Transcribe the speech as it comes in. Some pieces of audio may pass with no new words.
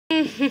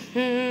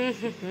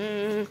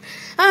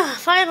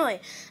Finally,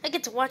 I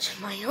get to watch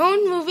my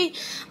own movie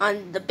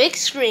on the big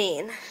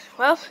screen.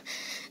 Well,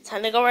 it's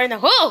time to go right now.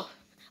 Whoa!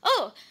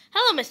 Oh,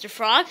 hello, Mr.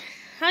 Frog.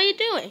 How you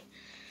doing?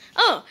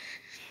 Oh,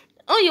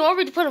 you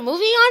already put a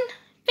movie on?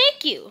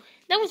 Thank you.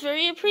 That was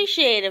very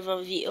appreciative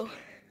of you.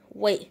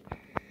 Wait.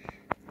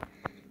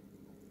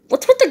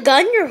 What's with the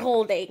gun you're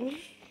holding?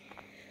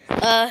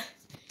 I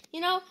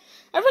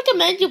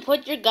recommend you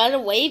put your gun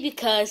away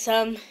because,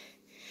 then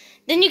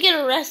you get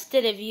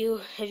arrested if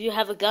you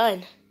have a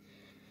gun.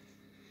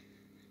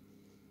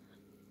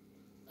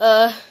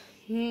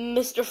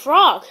 Mr.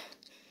 Frog.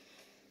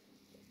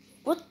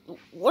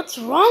 What's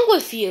wrong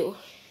with you?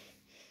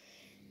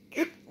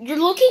 You're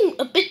looking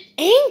a bit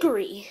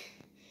angry.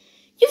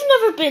 You've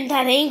never been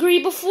that angry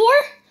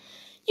before.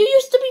 You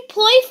used to be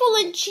playful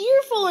and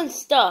cheerful and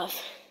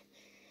stuff.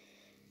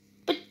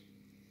 But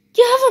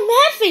you have a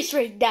mad face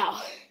right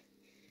now.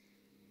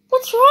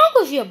 What's wrong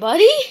with you,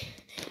 buddy?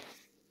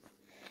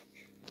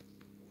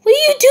 What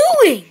are you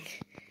doing?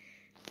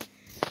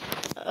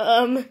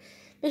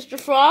 Mr.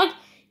 Frog,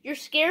 you're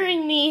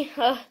scaring me.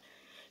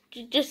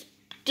 Just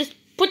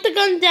put the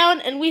gun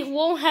down and we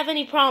won't have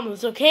any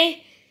problems,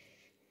 okay?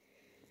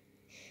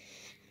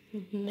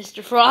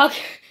 Mr. Frog,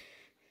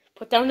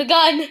 put down the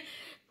gun.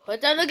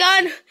 Put down the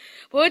gun.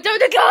 Put down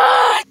the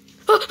gun.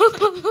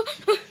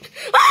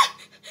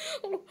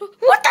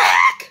 What the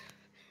heck?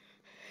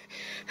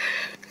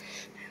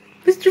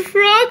 Mr.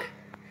 Frog?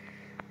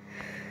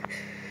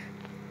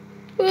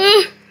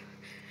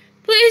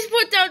 Please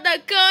put down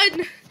that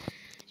gun.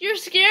 You're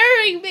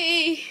scaring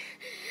me.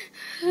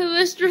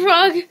 Mr.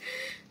 Frog.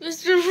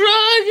 Mr.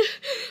 Frog.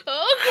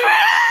 Oh,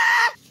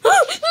 crap.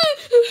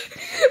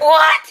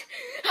 What?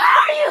 How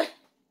are you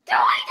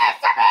doing this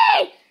to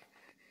me?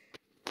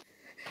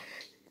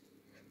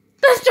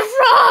 Mr.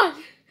 Frog!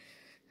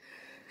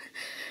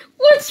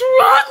 What's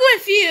wrong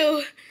with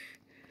you?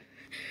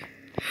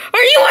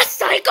 Are you a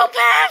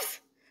psychopath?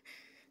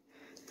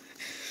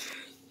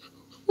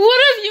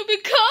 What have you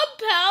become,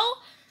 pal?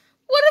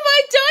 What have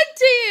I done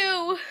to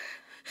you?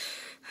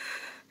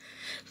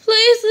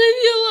 Please leave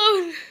me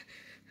alone.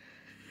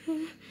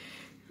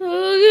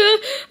 Oh,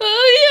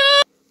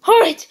 yeah.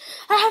 Alright,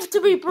 I have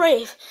to be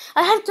brave.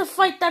 I have to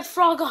fight that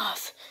frog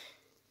off.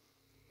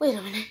 Wait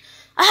a minute.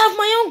 I have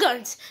my own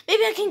guns.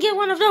 Maybe I can get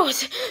one of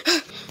those.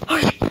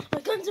 Alright,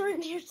 my guns are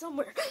in here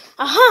somewhere.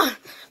 Aha!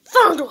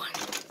 Found one.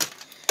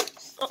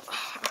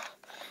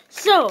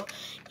 So,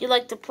 you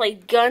like to play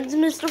guns,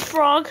 Mr.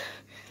 Frog?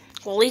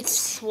 Well,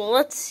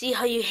 let's see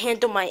how you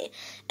handle my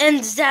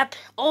NZAP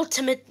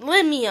Ultimate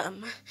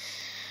Limium.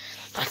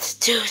 Let's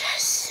do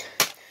this.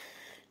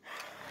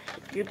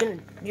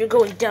 You're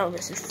going down,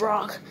 Mr.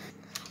 Frog.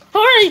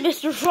 Alright,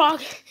 Mr.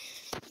 Frog.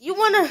 You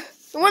wanna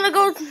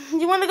go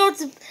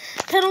to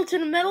Pedal to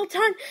the Metal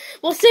time?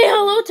 Well, say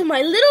hello to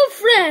my little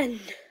friend.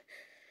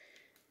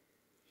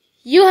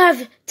 You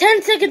have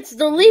 10 seconds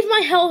to leave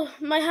my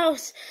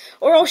house,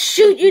 or I'll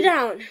shoot you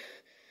down.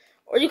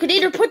 Or you could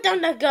either put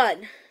down that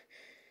gun.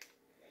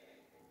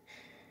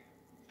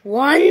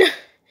 1,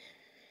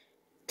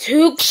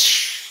 2.